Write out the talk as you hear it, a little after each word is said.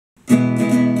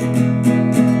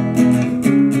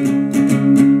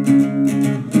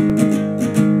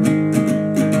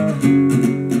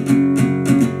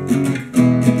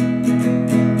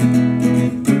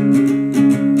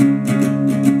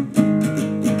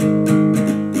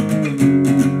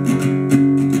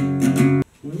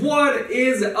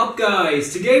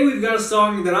guys? Today we've got a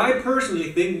song that I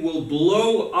personally think will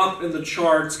blow up in the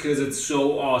charts because it's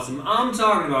so awesome. I'm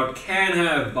talking about Can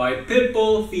Have by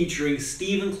Pitbull featuring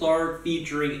Stephen Clark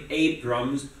featuring 8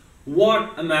 drums.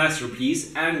 What a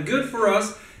masterpiece, and good for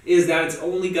us is that it's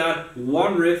only got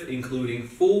one riff including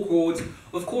 4 chords.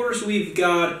 Of course we've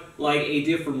got like a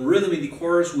different rhythm in the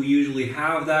chorus, we usually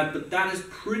have that, but that is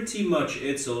pretty much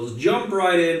it. So let's jump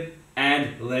right in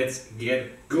and let's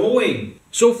get going.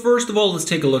 So first of all, let's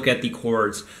take a look at the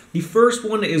chords. The first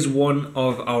one is one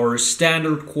of our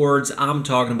standard chords. I'm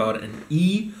talking about an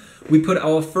E. We put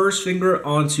our first finger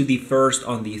onto the first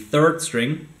on the 3rd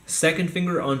string, second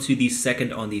finger onto the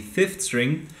 2nd on the 5th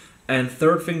string, and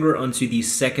 3rd finger onto the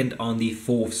 2nd on the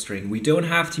 4th string. We don't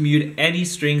have to mute any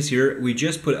strings here, we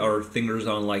just put our fingers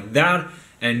on like that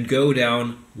and go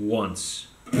down once.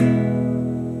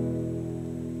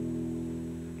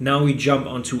 Now we jump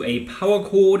onto a power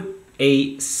chord,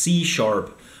 a C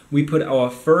sharp. We put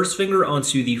our first finger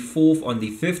onto the 4th on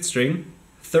the 5th string,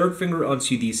 3rd finger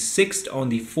onto the 6th on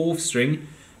the 4th string,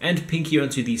 and pinky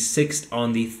onto the 6th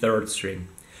on the 3rd string.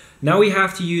 Now we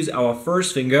have to use our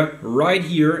first finger right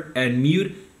here and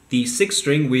mute the 6th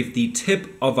string with the tip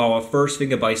of our first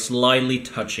finger by slightly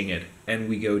touching it. And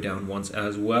we go down once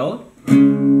as well,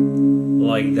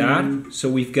 like that. So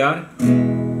we've got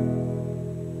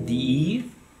the E,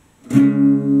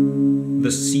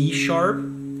 the C sharp.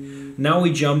 Now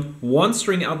we jump one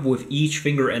string up with each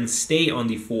finger and stay on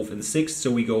the 4th and 6th. So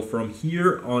we go from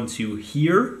here onto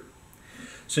here.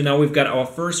 So now we've got our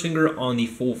first finger on the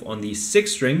 4th on the 6th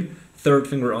string, 3rd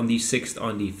finger on the 6th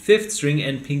on the 5th string,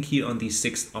 and pinky on the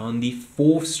 6th on the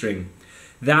 4th string.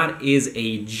 That is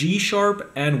a G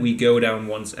sharp, and we go down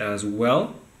once as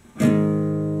well.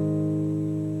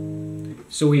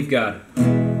 So we've got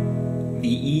the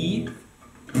E,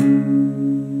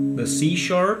 the C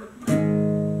sharp,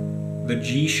 the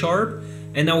G sharp,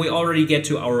 and now we already get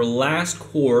to our last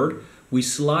chord. We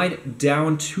slide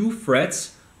down 2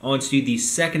 frets onto the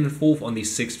 2nd and 4th on the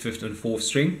 6th, 5th, and 4th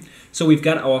string. So we've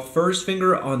got our first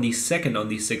finger on the 2nd on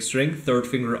the 6th string, 3rd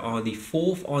finger on the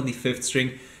 4th on the 5th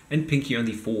string, and pinky on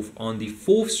the 4th on the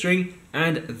 4th string,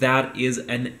 and that is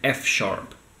an F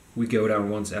sharp. We go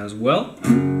down once as well.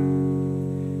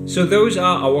 So those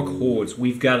are our chords.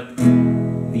 We've got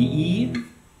the E,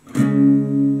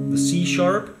 the C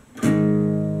sharp,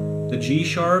 the G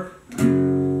sharp,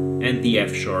 and the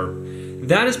F sharp.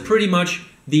 That is pretty much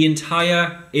the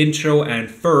entire intro and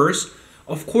verse.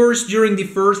 Of course, during the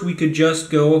verse we could just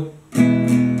go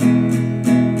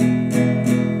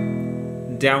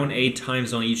down 8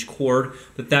 times on each chord,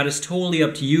 but that is totally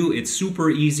up to you. It's super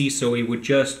easy, so we would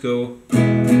just go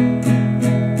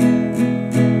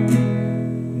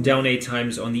down 8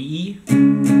 times on the E,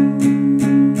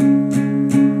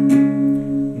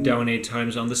 down 8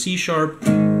 times on the C sharp,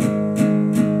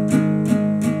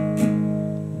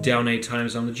 down 8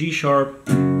 times on the G sharp,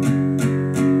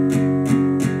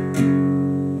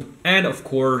 and of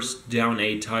course down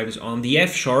 8 times on the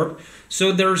F sharp.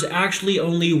 So there's actually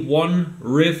only one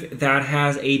riff that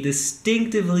has a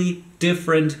distinctively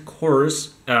different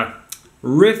chorus,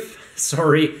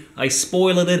 sorry, I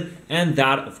spoiled it, and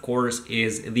that of course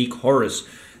is the chorus.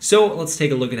 So let's take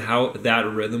a look at how that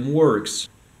rhythm works.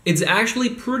 It's actually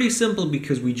pretty simple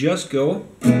because we just go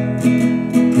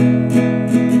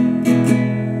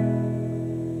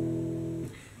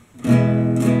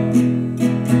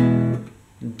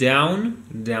down,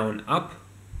 down, up,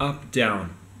 up,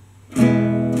 down.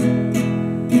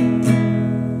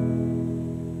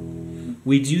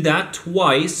 We do that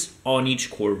twice on each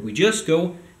chord. We just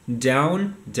go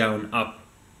down, down, up,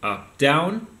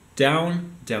 down,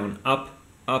 down, down,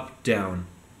 up, down.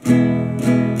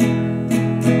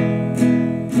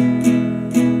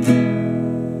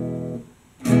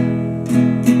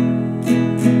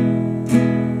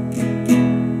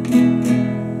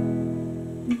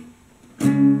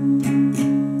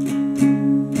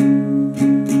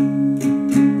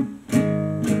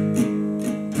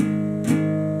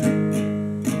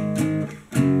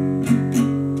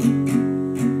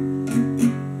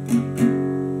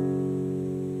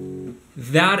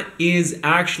 That is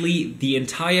actually the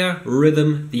entire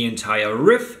rhythm, the entire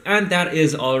riff, and that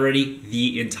is already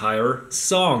the entire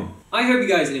song. I hope you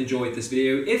guys enjoyed this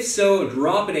video. If so,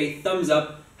 drop it a thumbs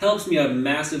up, helps me out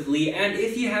massively, and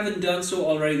if you haven't done so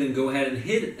already, then go ahead and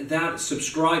hit that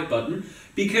subscribe button,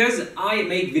 because I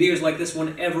make videos like this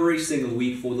one every single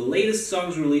week for the latest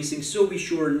songs releasing, so be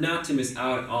sure not to miss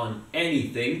out on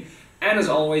anything. And as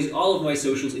always, all of my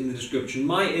socials in the description.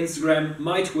 My Instagram,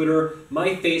 my Twitter, my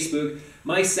Facebook,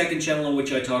 my second channel on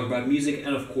which I talk about music,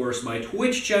 and of course my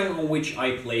Twitch channel on which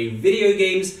I play video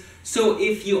games. So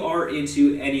if you are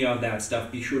into any of that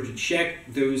stuff, be sure to check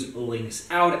those links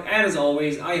out. And as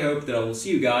always, I hope that I will see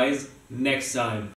you guys next time.